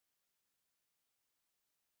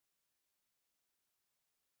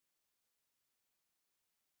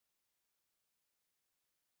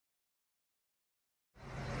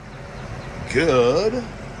Good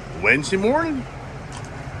Wednesday morning.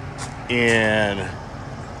 And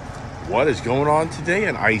what is going on today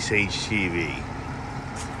on Ice Age TV?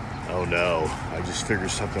 Oh no, I just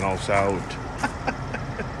figured something else out.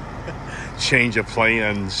 Change of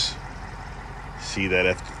plans. See that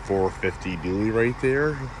F-450 dually right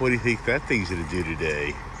there? What do you think that thing's gonna do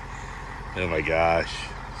today? Oh my gosh.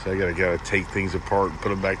 So I gotta take things apart and put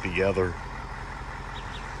them back together.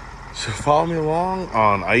 So follow me along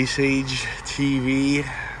on Ice Age TV.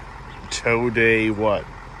 Tow day, what?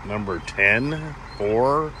 Number 10?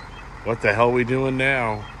 4? What the hell are we doing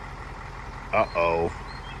now? Uh-oh.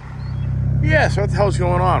 Yeah, so what the hell's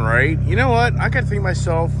going on, right? You know what? I gotta think to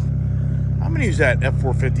myself, I'm gonna use that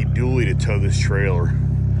F-450 dually to tow this trailer.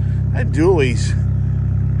 That dually's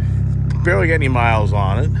barely got any miles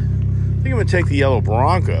on it. I think I'm gonna take the yellow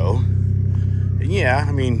Bronco. And yeah,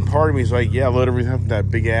 I mean, part of me is like, yeah, load everything up in that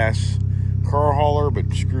big ass car hauler,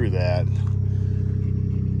 but screw that.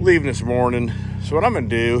 Leaving this morning. So what I'm gonna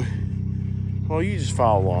do, well, you just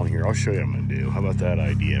follow along here. I'll show you what I'm gonna do. How about that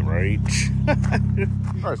idea, right?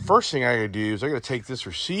 All right, first thing I gotta do is I gotta take this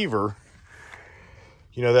receiver.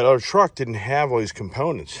 You know, that other truck didn't have all these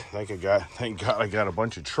components. Thank God I got a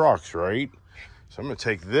bunch of trucks, right? So I'm gonna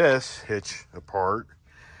take this hitch apart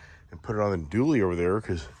and put it on the dually over there,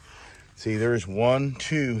 because see, there's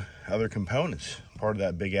 2 other components, part of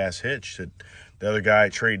that big ass hitch that the other guy I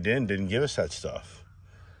traded in didn't give us that stuff.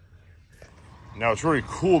 Now, what's really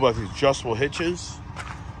cool about these adjustable hitches,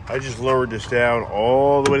 I just lowered this down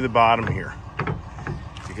all the way to the bottom here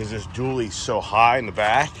because this dually's so high in the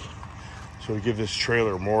back. So to give this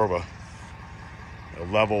trailer more of a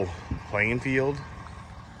level playing field.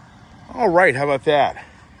 All right, how about that?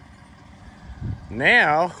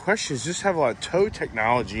 Now, question is, just have a lot of tow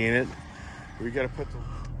technology in it. We got to put the...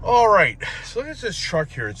 All right, so look at this truck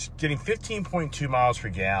here. It's getting 15.2 miles per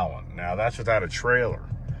gallon. Now, that's without a trailer.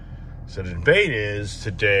 So the debate is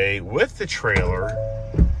today, with the trailer,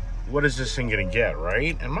 what is this thing going to get,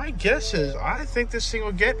 right? And my guess is, I think this thing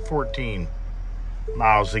will get 14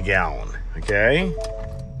 miles a gallon, okay?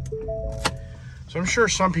 So I'm sure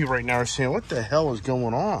some people right now are saying, what the hell is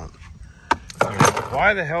going on? I mean,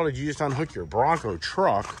 why the hell did you just unhook your Bronco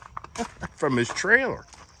truck from his trailer?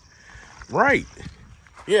 Right.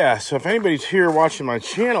 Yeah, so if anybody's here watching my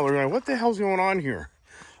channel, they're like, what the hell's going on here?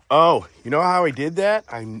 Oh, you know how I did that?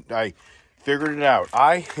 I figured it out.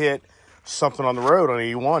 I hit something on the road on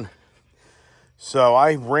 81. So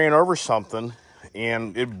I ran over something,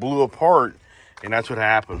 and it blew apart, and that's what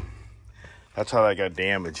happened. That's how that got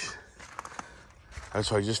damaged.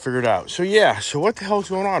 That's what I just figured out. So yeah, so what the hell's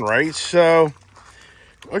going on, right? So,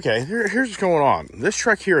 okay, here's what's going on. This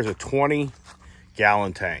truck here is a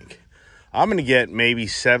 20-gallon tank. I'm going to get maybe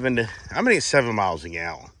 7 miles a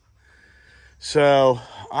gallon. So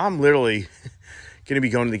I'm literally going to be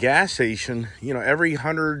going to the gas station, you know, every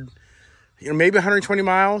 100, you know, maybe 120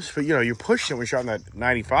 miles. But, you know, you're pushing it when you're on that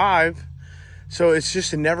 95. So it's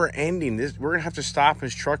just a never ending. We're going to have to stop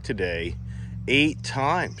his truck today 8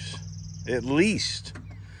 times, at least.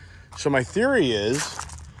 So my theory is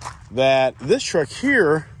that this truck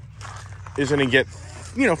here is going to get,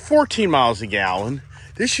 you know, 14 miles a gallon.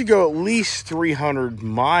 This should go at least 300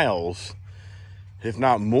 miles, if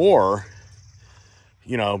not more,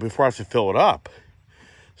 you know, before I have to fill it up.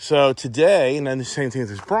 So today, and then the same thing with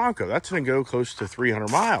this Bronco, that's going to go close to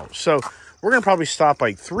 300 miles. So we're going to probably stop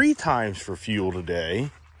like 3 times for fuel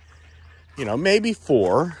today. You know, maybe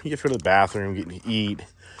 4. You have to go to the bathroom, get to eat.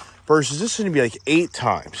 Versus this is going to be like 8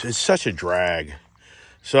 times. It's such a drag.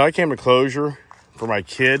 So I came to closure for my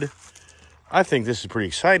kid. I think this is pretty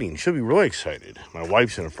exciting. She'll be really excited. My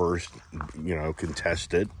wife's in a first, you know,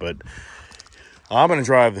 contest it. But I'm going to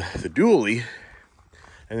drive the dually.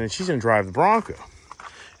 And then she's going to drive the Bronco.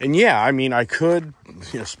 And yeah, I mean, I could,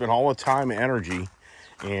 you know, spend all the time and energy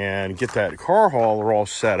and get that car hauler all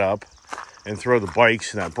set up and throw the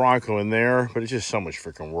bikes and that Bronco in there. But it's just so much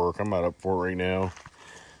freaking work. I'm not up for it right now.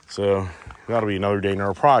 So that'll be another day in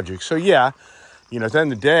our project. So yeah, you know, at the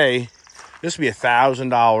end of the day, this would be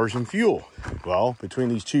 $1,000 in fuel. Well, between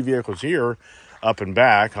these 2 vehicles here, up and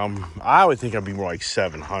back, I would think I'd be more like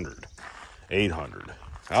 700, 800.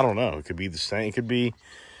 I don't know. It could be the same. It could be,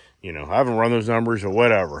 you know, I haven't run those numbers or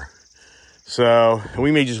whatever. So we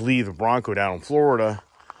may just leave the Bronco down in Florida.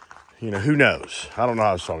 You know, who knows? I don't know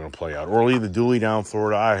how it's all going to play out. Or leave the dually down in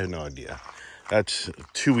Florida. I have no idea. That's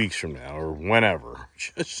 2 weeks from now or whenever.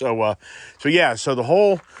 So yeah, so the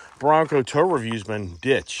whole Bronco tow review's been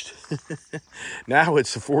ditched. Now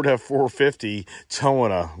it's the Ford F-450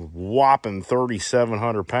 towing a whopping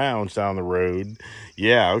 3,700 pounds down the road.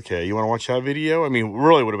 Yeah, okay. You want to watch that video? I mean,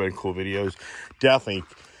 really would have been cool videos. Definitely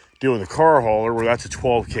doing the car hauler, where that's a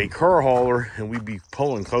 12K car hauler, and we'd be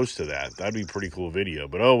pulling close to that. That'd be a pretty cool video.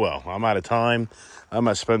 But oh well, I'm out of time. I'm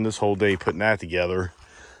gonna spend this whole day putting that together.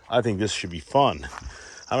 I think this should be fun.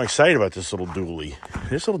 I'm excited about this little dually.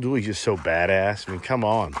 This little dually is just so badass. I mean, come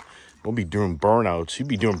on. We'll be doing burnouts. You'd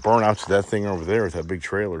be doing burnouts with that thing over there with that big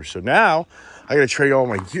trailer. So now I got to trade all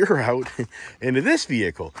my gear out into this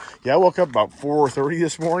vehicle. Yeah, I woke up about 4:30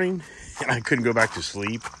 this morning and I couldn't go back to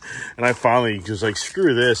sleep. And I finally was like,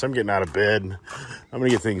 screw this. I'm getting out of bed. I'm going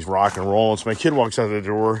to get things rock and rolling. So my kid walks out the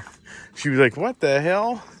door. She was like, what the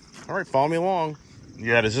hell? All right, follow me along.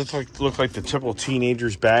 Yeah, does this look like the typical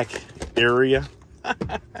teenager's back area?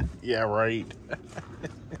 Yeah, right.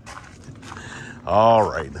 All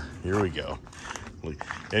right, here we go.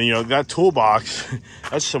 And you know, that toolbox,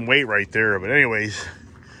 that's some weight right there. But anyways,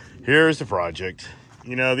 here's the project.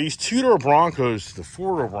 You know, these two-door Broncos, the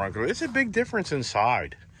four-door Bronco, it's a big difference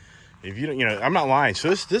inside. If you don't, you know, I'm not lying. So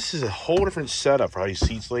this is a whole different setup for how your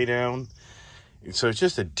seats lay down. And so it's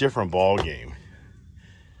just a different ball game.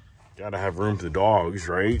 Got to have room for the dogs,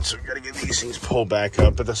 right? So we got to get these things pulled back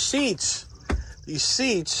up. But the seats, these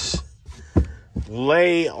seats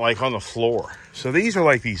lay like on the floor. So these are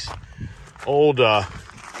like these old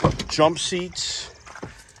jump seats.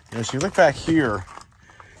 You know, so you look back here,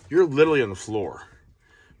 you're literally on the floor.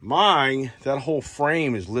 Mine, that whole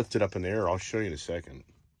frame is lifted up in the air. I'll show you in a second.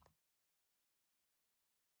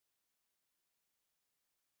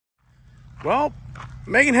 Well,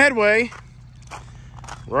 making headway.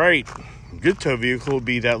 Right. Good tow vehicle would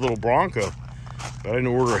be that little Bronco. I didn't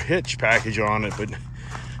order a hitch package on it, but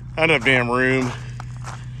I don't have damn room.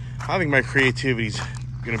 I think my creativity's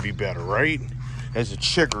going to be better, right? As the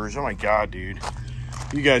chiggers. Oh, my God, dude.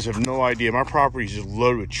 You guys have no idea. My property's just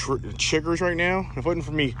loaded with chiggers right now. If it wasn't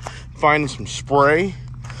for me finding some spray,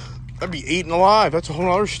 I'd be eaten alive. That's a whole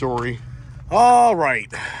other story. All right.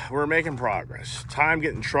 We're making progress. Time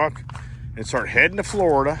getting the truck and start heading to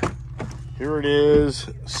Florida. Here it is,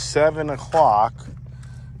 7 o'clock.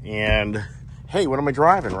 And, hey, what am I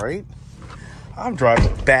driving, right? I'm driving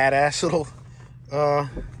a badass little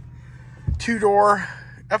two-door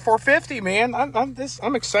F-450, man.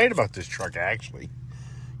 I'm excited about this truck, actually.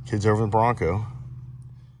 Kids over in Bronco.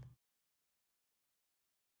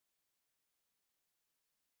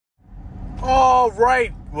 All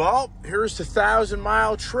right. Well, here's the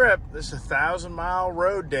 1,000-mile trip. This is a 1,000-mile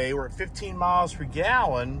road day. We're at 15 miles per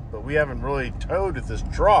gallon, but we haven't really towed with this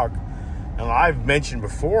truck. And I've mentioned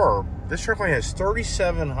before, this truck only has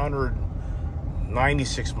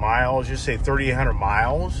 3,796 miles. Just say 3,800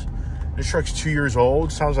 miles. This truck's 2 years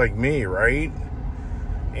old. Sounds like me, right?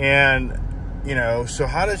 And, you know, so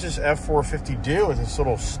how does this F-450 do with this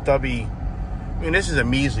little stubby... I mean, this is a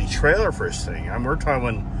measly trailer for this thing. I mean, we're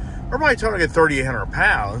probably talking at 3,800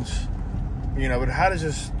 pounds. You know, but how does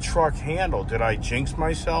this truck handle? Did I jinx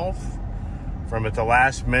myself from at the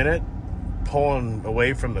last minute pulling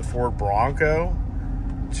away from the Ford Bronco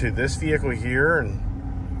to this vehicle here?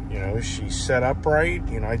 And, you know, is she set up right?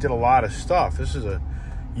 You know, I did a lot of stuff. This is a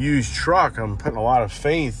used truck. I'm putting a lot of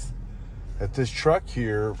faith that this truck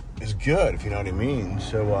here is good, if you know what I mean.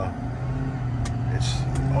 So it's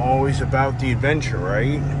always about the adventure,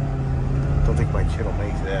 right? Don't think my kid will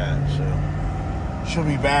make that. So she'll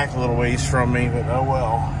be back a little ways from me, but oh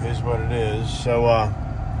well, is what it is. So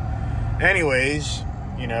anyways,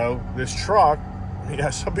 you know, this truck, yeah,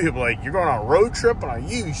 some people are like, you're going on a road trip on a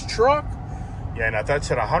used truck? Yeah, now that's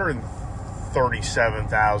at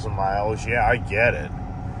 137,000 miles. Yeah, I get it.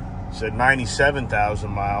 Said 97,000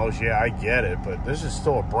 miles. Yeah, I get it. But this is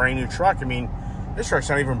still a brand new truck. I mean, this truck's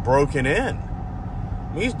not even broken in.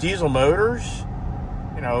 These diesel motors,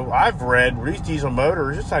 you know, I've read these diesel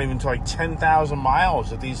motors, it's not even to like 10,000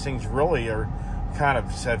 miles that these things really are kind of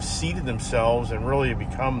have seated themselves and really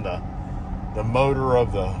become the motor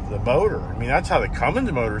of the motor. I mean, that's how the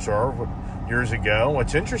Cummins motors are years ago.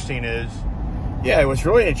 What's interesting is, yeah, what's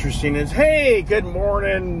really interesting is, hey, good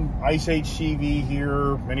morning, Ice HCV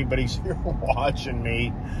here. If anybody's here watching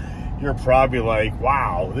me, you're probably like,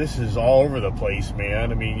 wow, this is all over the place,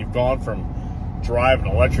 man. I mean, you've gone from driving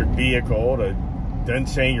an electric vehicle to then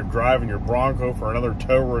saying you're driving your Bronco for another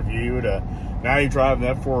tow review to now you're driving the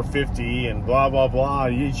F-450 and blah, blah, blah.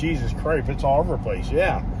 Jesus Christ, it's all over the place.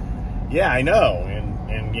 Yeah, I know.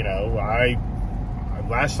 And you know, I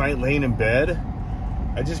last night laying in bed,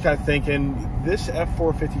 I just got thinking this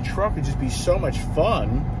F-450 truck would just be so much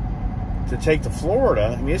fun to take to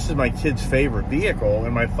Florida. I mean, this is my kid's favorite vehicle,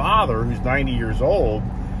 and my father, who's 90 years old,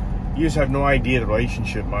 you just have no idea the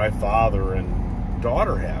relationship my father and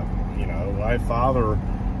daughter have. You know, my father,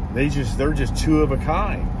 they're just two of a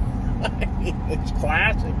kind. I mean, it's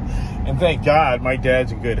classic. And thank God my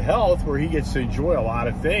dad's in good health where he gets to enjoy a lot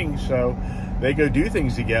of things. So they go do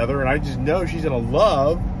things together. And I just know she's going to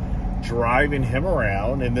love driving him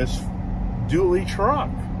around in this dually truck.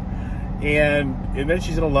 And then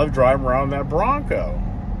she's going to love driving around that Bronco.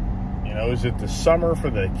 You know, is it the summer for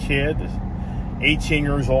the kid? 18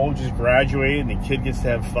 years old, just graduated, and the kid gets to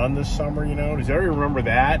have fun this summer, you know? Does everybody remember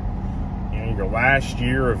that? You know, your last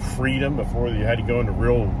year of freedom before you had to go into the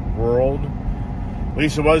real world. At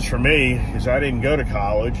least it was for me, because I didn't go to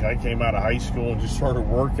college. I came out of high school and just started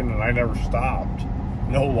working, and I never stopped.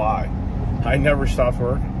 No lie. I never stopped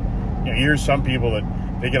working. You know, here's some people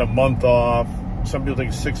that they get a month off. Some people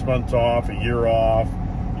take 6 months off, a year off,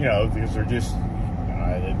 you know, because they're just,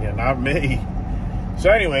 not me. So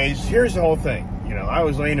anyways, here's the whole thing. You know, I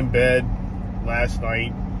was laying in bed last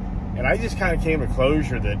night, and I just kind of came to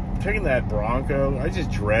closure that picking that Bronco, I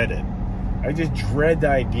just dread it. I just dread the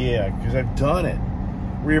idea, because I've done it.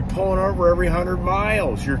 Where you're pulling over every 100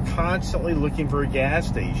 miles. You're constantly looking for a gas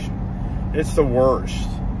station. It's the worst.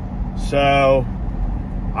 So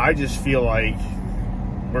I just feel like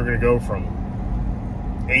we're going to go from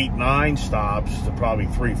 8-9 stops to probably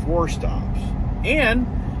 3-4 stops. And,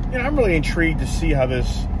 you know, I'm really intrigued to see how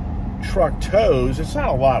this truck tows. It's not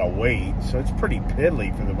a lot of weight, so it's pretty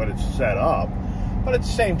piddly for what it's set up. But at the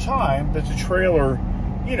same time, there's a trailer,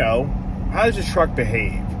 you know, how does this truck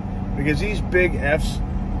behave? Because these big F's,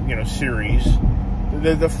 you know, series,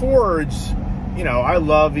 the Fords, you know, I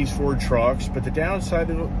love these Ford trucks, but the downside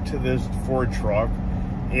to this Ford truck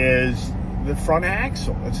is the front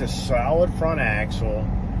axle. It's a solid front axle,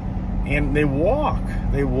 and they walk.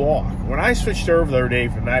 They walk. When I switched over the other day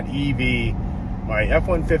from that EV, my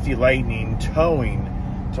F-150 Lightning towing,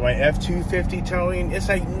 to my F-250 towing, it's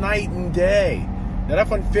like night and day. That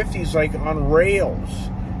F-150 is like on rails.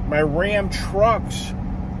 My Ram trucks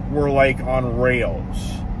were like on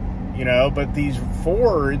rails, you know, but these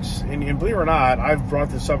Fords, and believe it or not, I've brought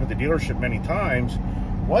this up at the dealership many times.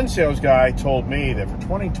 One sales guy told me that for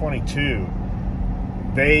 2022,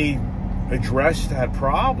 they addressed that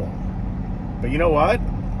problem. But you know what?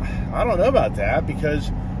 I don't know about that,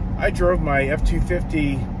 because I drove my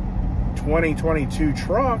F-250 2022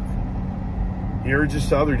 truck here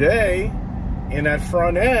just the other day, and that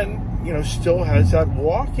front end, you know, still has that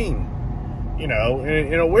walking, you know,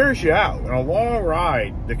 and it wears you out. In a long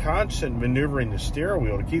ride, the constant maneuvering the steering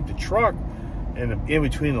wheel to keep the truck in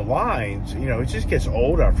between the lines, you know, it just gets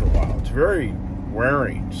old after a while. It's very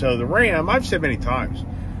wearing. So the Ram, I've said many times,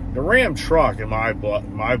 the Ram truck, in my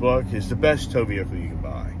book, is the best tow vehicle you can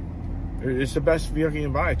buy. It's the best vehicle you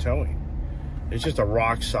can buy towing. It's just a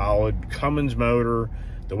rock solid Cummins motor,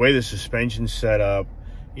 the way the suspension's set up,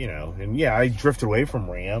 you know. And yeah, I drifted away from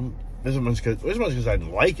Ram. This one's because I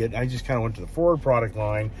didn't like it. I just kind of went to the Ford product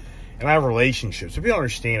line, and I have relationships. If you don't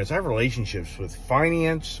understand this, I have relationships with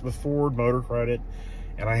finance, with Ford Motor Credit,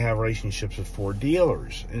 and I have relationships with Ford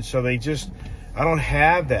dealers. And so they just, I don't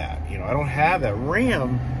have that, you know. I don't have that.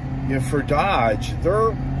 Ram, you know, for Dodge,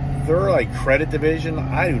 they're like credit division.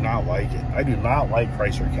 I do not like it. I do not like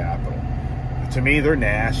Chrysler Capital. To me, they're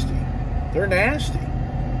nasty. They're nasty.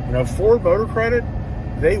 You know, Ford Motor Credit,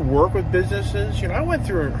 they work with businesses. You know, I went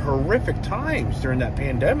through horrific times during that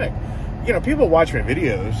pandemic. You know, people watch my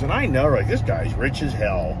videos, and I know, like, this guy's rich as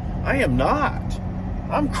hell. I am not.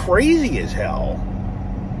 I'm crazy as hell.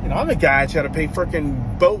 You know, I'm the guy that's got to pay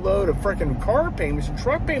freaking boatload of freaking car payments and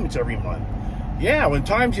truck payments every month. Yeah, when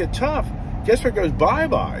times get tough, guess what goes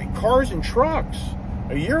bye-bye? Cars and trucks.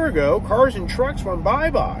 A year ago, cars and trucks went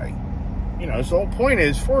bye-bye. You know, so the whole point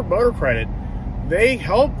is, Ford Motor Credit, they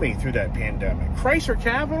helped me through that pandemic. Chrysler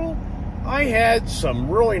Capital, I had some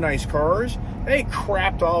really nice cars. They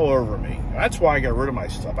crapped all over me. That's why I got rid of my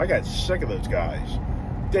stuff. I got sick of those guys.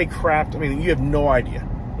 They crapped. I mean, you have no idea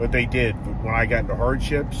what they did when I got into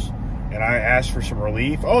hardships and I asked for some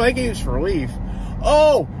relief. Oh, they gave us relief.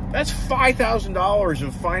 Oh, that's $5,000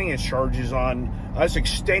 of finance charges on us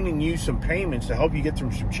extending you some payments to help you get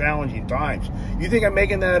through some challenging times. You think I'm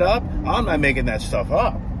making that up? I'm not making that stuff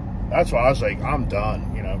up. That's why I was like, I'm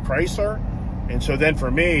done, you know, Chrysler. And so then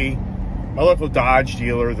for me, my local Dodge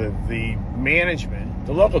dealer, the management,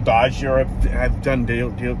 the local Dodge dealer, I've been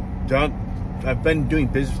doing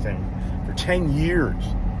business with him for 10 years.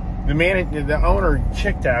 The owner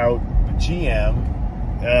kicked out the GM.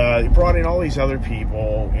 He brought in all these other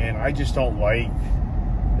people, and I just don't like,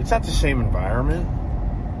 it's not the same environment,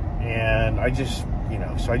 and I just, you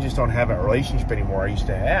know, so I just don't have that relationship anymore I used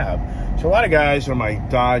to have. So a lot of guys on my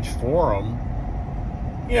Dodge forum,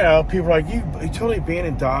 you know, people are like, you totally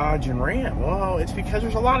abandoned Dodge and Ram. Well, it's because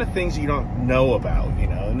there's a lot of things that you don't know about, you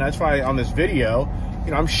know, and that's why on this video,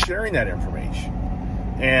 I'm sharing that information.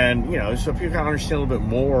 And, so people can understand a little bit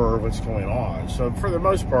more of what's going on. So for the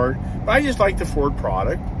most part, I just like the Ford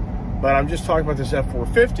product. But I'm just talking about this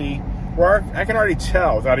F-450, where I can already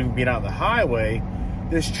tell, without even being out on the highway,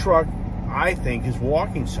 this truck, I think, is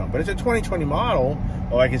walking some. But it's a 2020 model.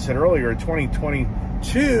 Well, like I said earlier, in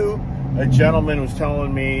 2022, a gentleman was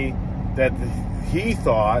telling me that he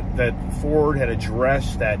thought that Ford had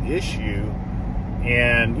addressed that issue.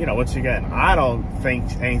 And, once again, I don't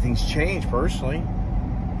think anything's changed personally.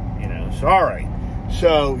 So, all right.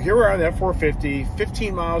 So here we are on the F-450,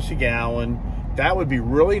 15 miles a gallon. That would be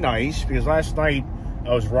really nice, because last night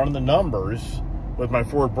I was running the numbers with my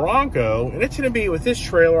Ford Bronco, and it's going to be, with this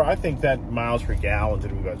trailer, I think that miles per gallon is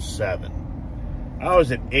going to be about 7. I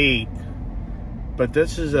was at 8, but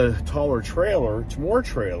this is a taller trailer. It's more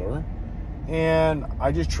trailer, and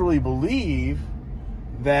I just truly believe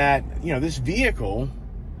that, this vehicle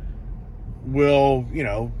will,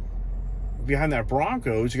 behind that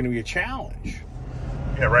Bronco is going to be a challenge.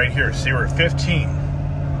 Yeah, right here. See, we're at 15.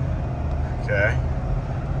 Okay.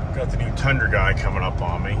 Got the new Tundra guy coming up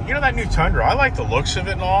on me. That new Tundra, I like the looks of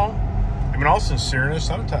it and all. I mean, all sincereness,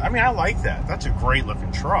 I like that. That's a great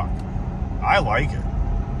looking truck. I like it.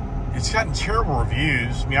 It's gotten terrible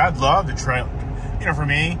reviews. I mean, I'd love to try, for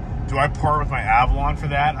me, do I part with my Avalon for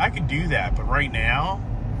that? I could do that, but right now,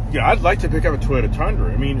 yeah, I'd like to pick up a Toyota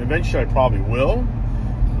Tundra. I mean, eventually I probably will.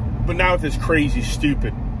 But now with this crazy,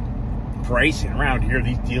 stupid pricing around here,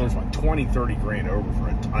 these dealers want 20, 30 grand over for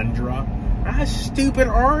a Tundra. How stupid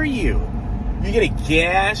are you? You get a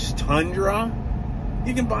gas Tundra,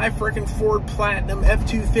 you can buy a freaking Ford Platinum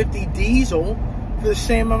F-250 diesel for the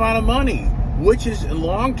same amount of money, which is, in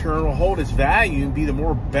long term, will hold its value and be the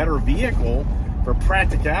more better vehicle for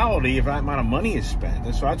practicality if that amount of money is spent.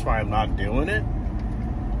 And so that's why I'm not doing it.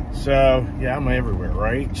 So, yeah, I'm everywhere,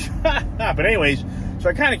 right? But anyways, so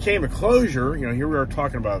I kind of came to closure. Here we are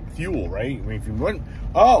talking about fuel, right? I mean, if you wouldn't,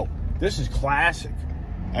 this is classic.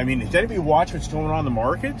 I mean, did anybody watch what's going on in the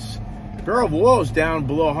markets? The barrel of oil is down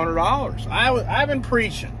below $100. I've been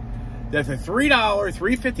preaching that the $3,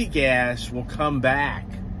 $3.50 gas will come back.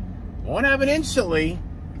 Won't happen instantly,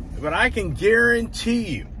 but I can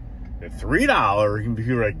guarantee you that $3,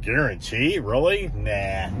 people are like, guarantee? Really?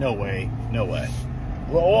 Nah, no way, no way.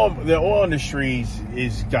 Well, the oil industry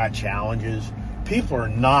is got challenges. People are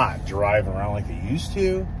not driving around like they used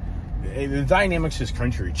to. The dynamics of this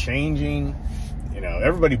country are changing.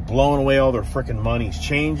 Everybody blowing away all their freaking money is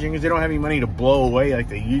changing because they don't have any money to blow away like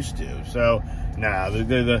they used to. So,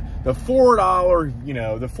 the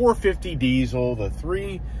 $4, the 450 diesel, the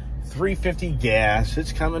 350 gas,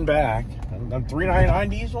 it's coming back. I'm $3.99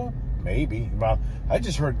 diesel, maybe. Well, I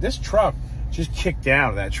just heard this truck just kicked out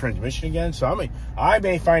of that transmission again. So I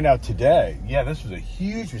may find out today. Yeah, this was a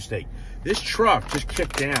huge mistake. This truck just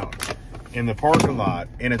kicked down in the parking lot,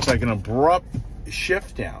 and it's like an abrupt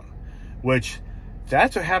shift down, which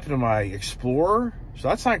that's what happened to my Explorer. So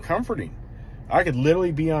that's not comforting. I could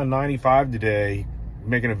literally be on 95 today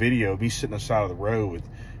making a video, be sitting on the side of the road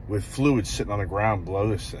with fluid sitting on the ground below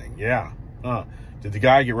this thing. Yeah. Did the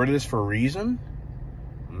guy get rid of this for a reason?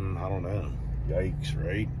 I don't know. Yikes,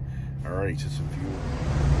 right? All right, so some fuel.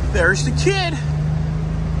 There's the kid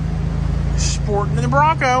sporting the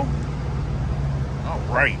Bronco. All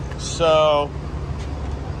right, so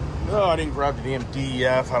I didn't grab the damn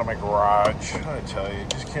DEF out of my garage. I tell you,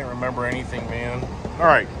 just can't remember anything, man. All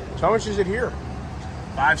right, so how much is it here?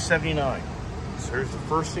 $5.79. So here's the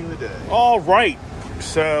first thing of the day. All right,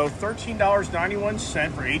 so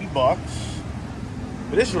 $13.91 for 80 bucks.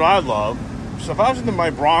 But this is what I love. So if I was into my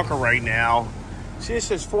Bronco right now, see, it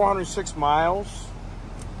says 406 miles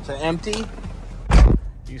to empty.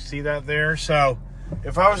 You see that there? So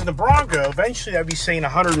if I was in the Bronco, eventually I'd be saying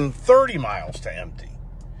 130 miles to empty.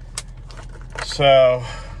 So,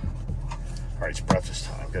 all right, it's breakfast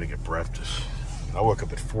time. I've got to get breakfast. I woke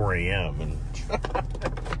up at 4 a.m. and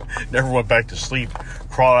never went back to sleep.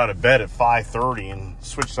 Crawled out of bed at 5:30 and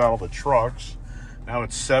switched out all the trucks. Now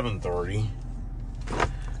it's 7:30.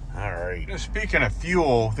 All right. Speaking of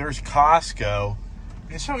fuel, there's Costco.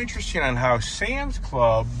 It's so interesting on how Sam's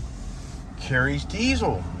Club carries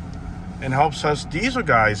diesel and helps us diesel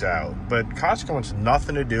guys out, but Costco wants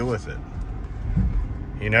nothing to do with it.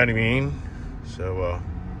 You know what I mean? So,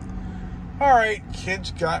 all right,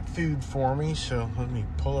 kids got food for me, so let me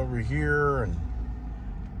pull over here and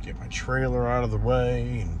get my trailer out of the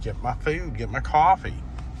way and get my food, get my coffee.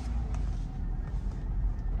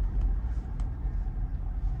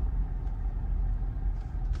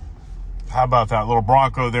 How about that little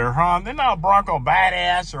Bronco there, huh? They're not a Bronco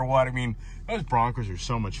badass or what? I mean, those Broncos are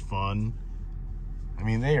so much fun. I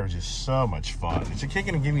mean, they are just so much fun. Is the kid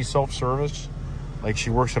going to give me self-service? Like she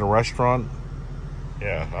works at a restaurant?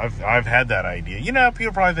 Yeah, I've had that idea. You know,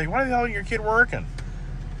 people probably think, why the hell is your kid working?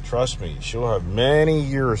 Trust me, she'll have many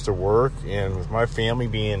years to work. And with my family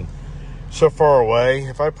being so far away,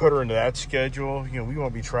 if I put her into that schedule, you know, we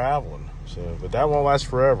won't be traveling. So, but that won't last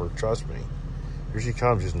forever. Trust me. Here she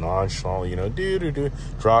comes, just nonchalantly, you know, do.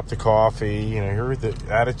 Drop the coffee. You know, here the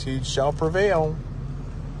attitude shall prevail.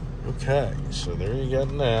 Okay, so there you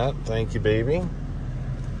got that. Thank you, baby.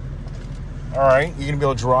 All right, you gonna be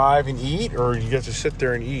able to drive and eat, or you have to sit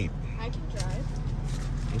there and eat? I can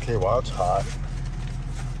drive. Okay, well, it's hot.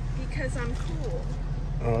 Because I'm cool.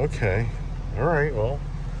 Oh, okay. All right, well,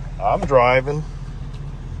 I'm driving.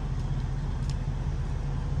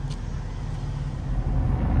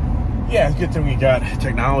 Yeah, it's a good thing we got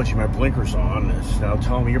technology. My blinker's on. It's now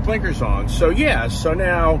telling me your blinker's on. So, yeah, so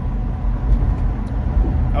now,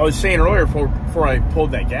 I was saying earlier before I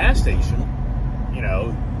pulled that gas station, you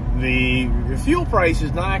know, the fuel price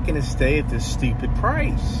is not going to stay at this stupid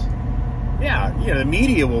price. Yeah, you know, the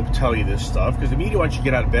media will tell you this stuff because the media wants you to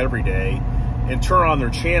get out of bed every day and turn on their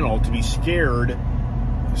channel to be scared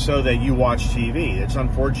so that you watch TV. It's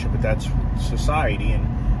unfortunate, but that's society,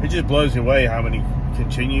 and it just blows me away how many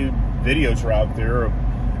continued videos are out there of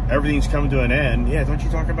everything's coming to an end. Yeah, don't you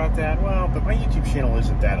talk about that? Well, but my YouTube channel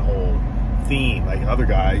isn't that whole theme like other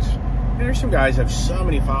guys. There's some guys that have so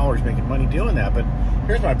many followers making money doing that, but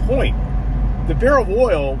here's my point. The barrel of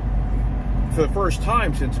oil, for the first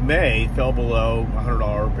time since May, fell below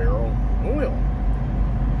 $100 barrel oil.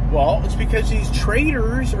 Well, it's because these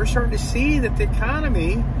traders are starting to see that the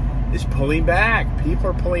economy is pulling back. People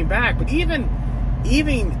are pulling back. But even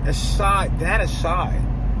aside,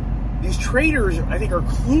 these traders, I think, are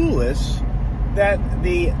clueless that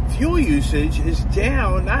the fuel usage is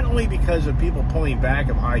down, not only because of people pulling back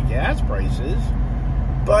of high gas prices,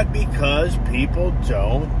 but because people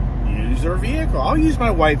don't use their vehicle. I'll use my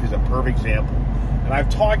wife as a perfect example, and I've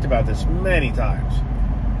talked about this many times.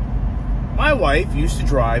 My wife used to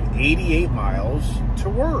drive 88 miles to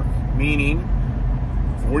work, meaning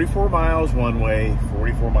 44 miles one way,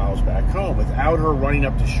 44 miles back home, without her running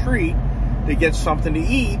up the street to get something to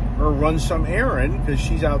eat or run some errand because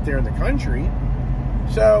she's out there in the country.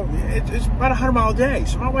 So it's about a 100-mile day.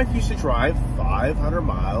 So my wife used to drive 500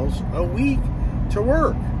 miles a week to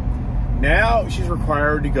work. Now she's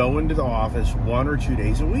required to go into the office 1 or 2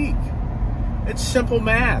 days a week. It's simple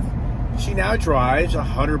math. She now drives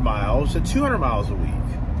 100 miles to 200 miles a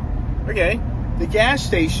week. Okay, the gas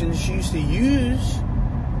stations she used to use,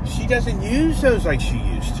 she doesn't use those like she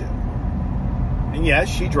used to. And yes,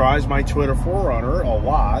 she drives my Toyota 4Runner a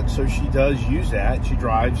lot, so she does use that. She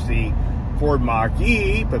drives the Ford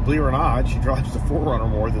Mach-E, but believe it or not, she drives the 4Runner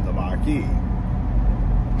more than the Mach-E.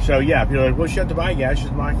 So yeah, people are like, well, she had to buy gas,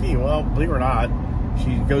 she's Mach-E. Well, believe it or not,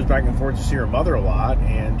 she goes back and forth to see her mother a lot,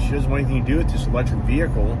 and she doesn't want anything to do with this electric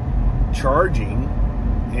vehicle charging,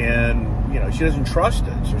 and, you know, she doesn't trust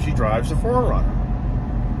it, so she drives the 4Runner.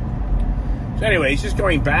 So anyways, just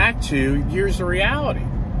going back to, here's the reality.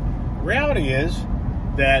 The reality is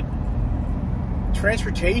that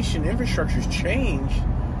transportation infrastructure's changed,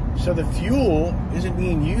 so the fuel isn't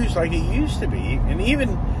being used like it used to be. And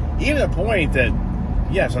even the point that,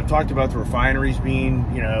 yes, I've talked about the refineries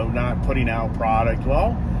being, you know, not putting out product.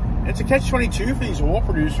 Well, it's a catch-22 for these oil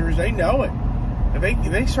producers. They know it.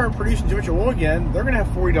 If they start producing too much oil again, they're going to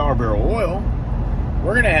have $40 barrel oil.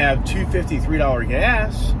 We're going to have $2.50, $3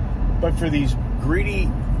 gas. But for these greedy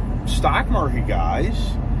stock market guys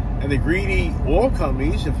and the greedy oil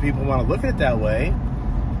companies, if people want to look at it that way,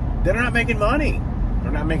 they're not making money.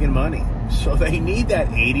 They're not making money. So they need that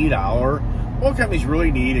 $80. Oil companies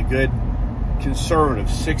really need a good conservative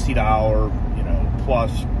 $60, you know,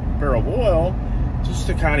 plus barrel of oil just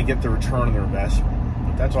to kind of get the return on their investment.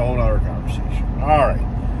 But that's a whole other conversation. All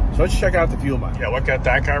right. So let's check out the fuel mileage. Yeah, what got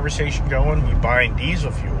that conversation going? We're buying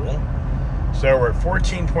diesel fuel. So we're at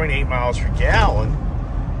 14.8 miles per gallon,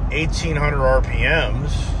 1,800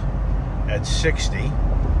 RPMs at 60.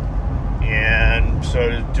 And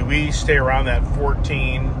so do we stay around that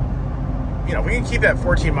 14? You know, we can keep that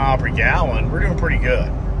 14 mile per gallon. We're doing pretty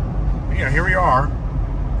good. You know, here we are.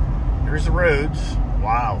 Here's the roads.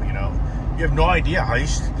 Wow, you know, you have no idea how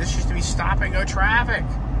this used to be stop and go traffic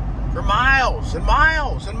for miles and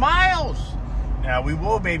miles and miles. Now, we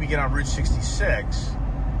will maybe get on Route 66,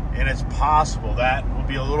 and it's possible that will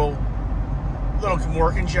be a little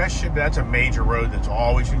more congestion, but that's a major road that's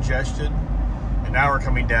always congested. And now we're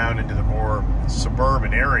coming down into the more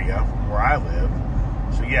suburban area where I live.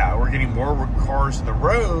 So yeah, we're getting more cars in the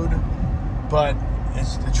road, but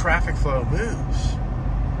as the traffic flow moves,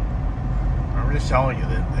 we're just telling you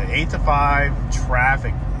that the 8 to 5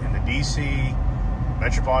 traffic in the DC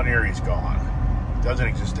metropolitan area is gone. It doesn't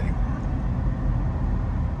exist anymore.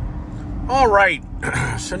 All right,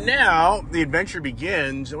 so now the adventure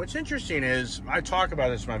begins. And what's interesting is, I talk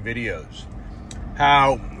about this in my videos,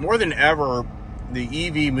 how more than ever the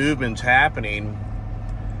EV movement's happening,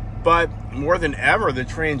 but more than ever the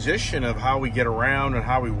transition of how we get around and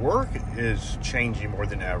how we work is changing more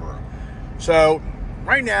than ever. So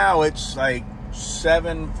right now it's like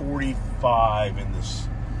 7:45 in this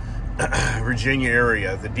Virginia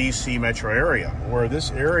area, the DC metro area, where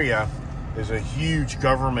this area is a huge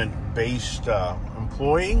government-based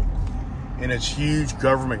employee, and it's huge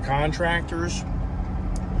government contractors.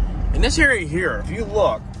 In this area here, if you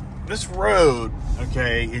look, this road,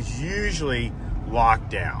 okay, is usually locked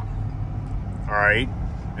down. All right?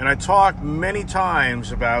 And I talk many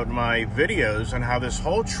times about my videos on how this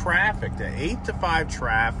whole traffic, the 8 to 5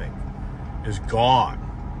 traffic, is gone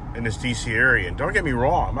in this DC area. And don't get me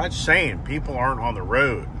wrong, I'm not saying people aren't on the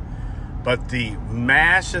road, but the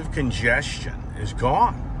massive congestion is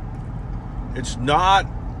gone. It's not,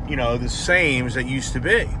 the same as it used to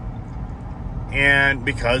be. And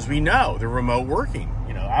because we know the remote working,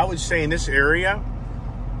 I would say in this area,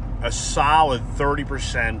 a solid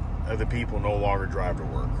 30% of the people no longer drive to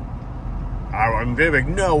work. I'm like,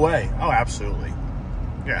 no way. Oh, absolutely.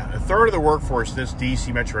 Yeah, a third of the workforce in this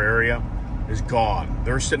DC metro area is gone.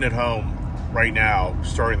 They're sitting at home right now,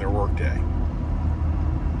 starting their workday.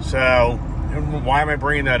 So, why am I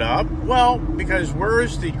bringing that up? Well, because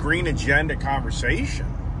where's the green agenda conversation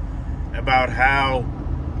about how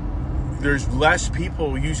there's less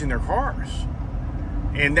people using their cars?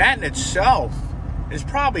 And that in itself is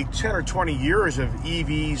probably 10 or 20 years of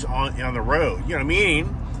EVs on the road.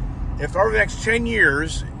 Meaning, if over the next 10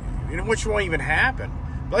 years, which won't even happen,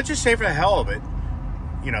 but let's just say for the hell of it,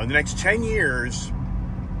 in the next 10 years,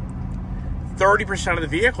 30% of the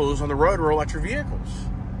vehicles on the road are electric vehicles.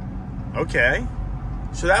 Okay,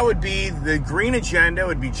 so that would be, the green agenda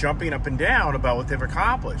would be jumping up and down about what they've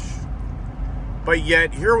accomplished. But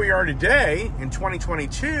yet, here we are today in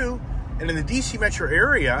 2022, and in the DC metro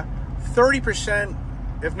area, 30%,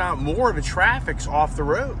 if not more, of the traffic's off the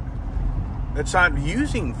road. That's not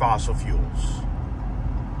using fossil fuels.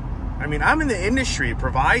 I mean, I'm in the industry that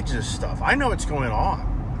provides this stuff. I know what's going on.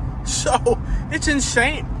 So, it's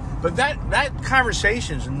insane. But that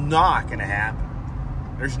conversation's not going to happen.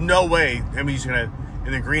 There's no way he's going to,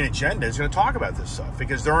 in the green agenda, is going to talk about this stuff,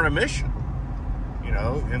 because they're on a mission.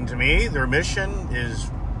 And to me, their mission is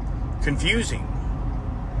confusing.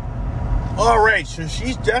 All right, so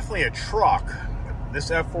she's definitely a truck. This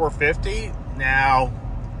F-450, now,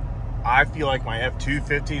 I feel like my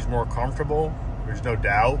F-250 is more comfortable. There's no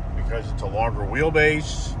doubt, because it's a longer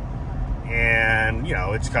wheelbase, and,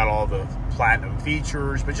 it's got all the platinum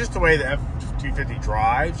features, but just the way the F-250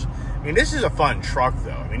 drives. I mean, this is a fun truck,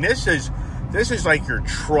 though. I mean, this is like your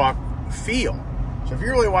truck feel. So if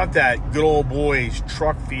you really want that good old boys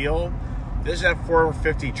truck feel, this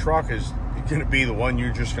F-450 truck is going to be the one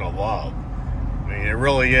you're just going to love. I mean, it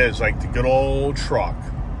really is like the good old truck.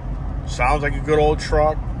 Sounds like a good old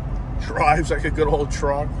truck. Drives like a good old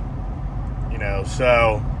truck.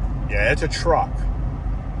 So, yeah, it's a truck.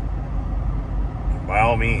 By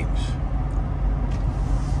all means.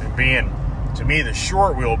 And being, to me, the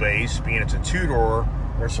short wheelbase, being it's a 2-door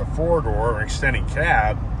or it's a 4-door or extended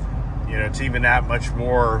cab, it's even that much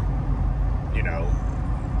more,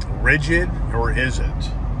 rigid, or is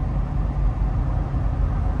it?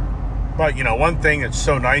 But, one thing that's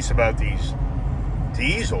so nice about these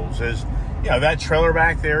diesels is, that trailer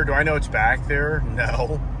back there, do I know it's back there?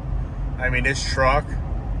 No. I mean, this truck,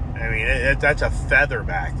 that's a feather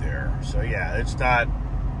back there. So, yeah, it's not,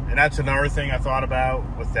 and that's another thing I thought about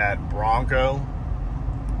with that Bronco.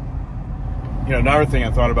 Another thing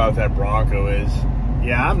I thought about that Bronco is,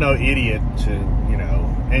 yeah, I'm no idiot to,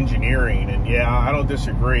 engineering, and yeah, I don't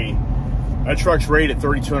disagree. That truck's rated at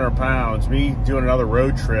 3,200 pounds. Me doing another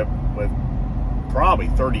road trip with probably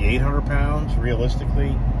 3,800 pounds,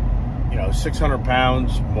 realistically, 600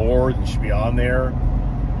 pounds more than should be on there.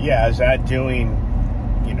 Yeah, is that doing,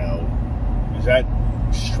 is that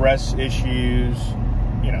stress issues?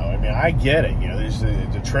 I get it. There's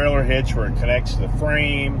the trailer hitch where it connects to the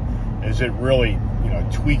frame. Is it really,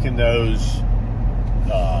 tweaking those,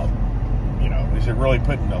 is it really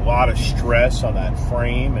putting a lot of stress on that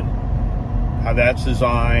frame and how that's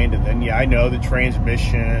designed? And then, yeah, I know the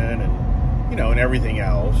transmission and, and everything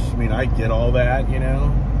else. I get all that,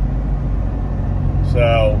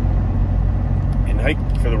 So, and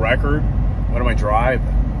for the record, what am I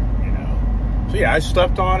driving? So, yeah, I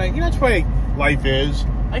slept on it. That's the way life is.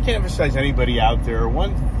 I can't emphasize anybody out there.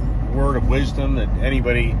 One word of wisdom that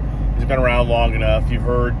anybody who's been around long enough, you've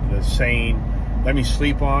heard the saying, let me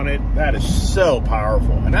sleep on it. That is so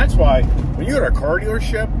powerful. And that's why when you're at a car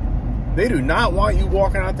dealership, they do not want you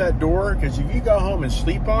walking out that door, because if you go home and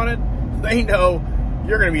sleep on it, they know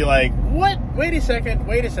you're going to be like, what? Wait a second.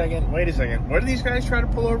 What are these guys trying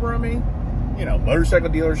to pull over on me? You know, motorcycle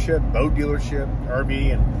dealership, boat dealership,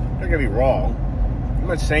 RV, and they're going to be wrong. I'm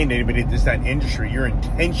not saying to anybody that's that industry, you're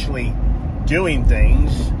intentionally doing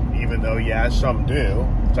things, even though, yeah, some do.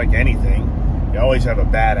 It's like anything. You always have a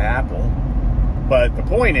bad apple. But the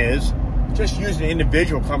point is, just use an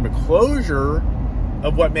individual, come to closure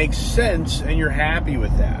of what makes sense, and you're happy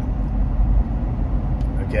with that.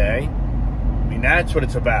 Okay? I mean, that's what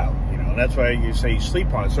it's about. You know, and that's why you say you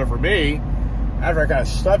sleep on it. So for me, after I got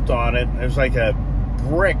slept on it, it was like a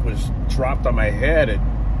brick was dropped on my head at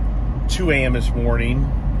 2 a.m. this morning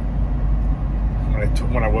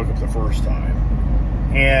when I woke up the first time.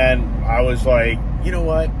 And I was like, you know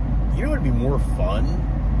what? You know what would be more fun?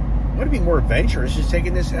 What would be more adventurous is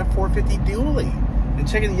taking this F-450 dually and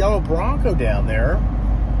taking the yellow Bronco down there.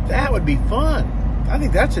 That would be fun. I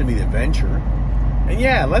think that's going to be the adventure. And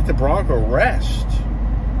yeah, let the Bronco rest.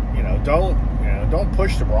 Don't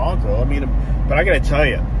push the Bronco. I mean, but I got to tell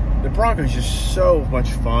you, the Bronco is just so much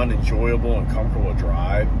fun, enjoyable, and comfortable to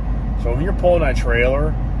drive. So when you're pulling that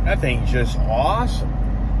trailer, that thing's just awesome.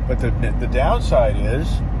 But the downside is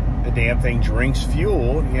the damn thing drinks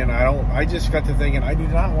fuel, and I just got to thinking, I do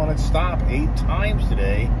not want to stop 8 times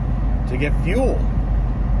today to get fuel.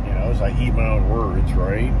 You know, as I eat my own words,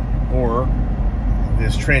 right? Or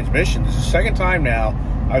this transmission. This is the second time now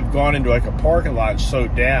I've gone into like a parking lot and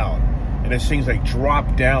slowed down, and this thing's like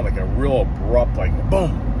dropped down like a real abrupt, like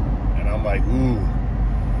boom. And I'm like, ooh,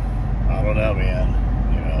 I don't know, man.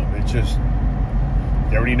 You know, it's just,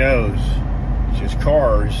 everybody knows, it's just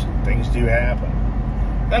cars. Things do happen.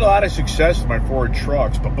 I've had a lot of success with my Ford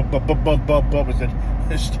trucks, but as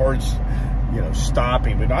it starts,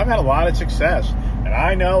 stopping. But I've had a lot of success, and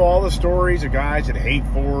I know all the stories of guys that hate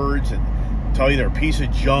Fords and tell you they're a piece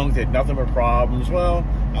of junk, they had nothing but problems. Well,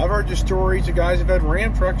 I've heard the stories of guys who've had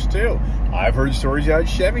Ram trucks too. I've heard stories of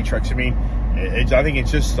Chevy trucks. I mean, I think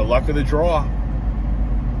it's just the luck of the draw.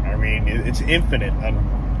 I mean, it's infinite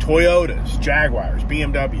on Toyotas, Jaguars,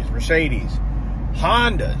 BMWs, Mercedes,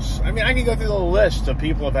 Hondas. I mean, I can go through the list of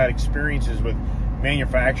people who have had experiences with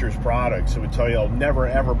manufacturers' products that would tell you I'll never,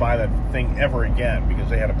 ever buy that thing ever again because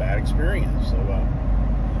they had a bad experience. So,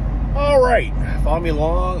 all right. Follow me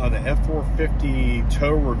along on the F-450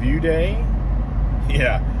 tow review day.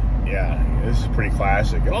 Yeah, this is pretty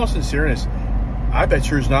classic. In all sincereness, I bet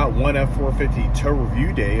there's not one F-450 tow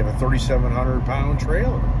review day of a 3,700-pound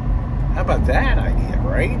trailer. How about that idea,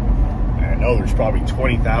 right? I know there's probably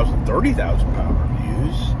 20,000, 30,000-pound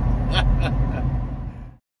reviews.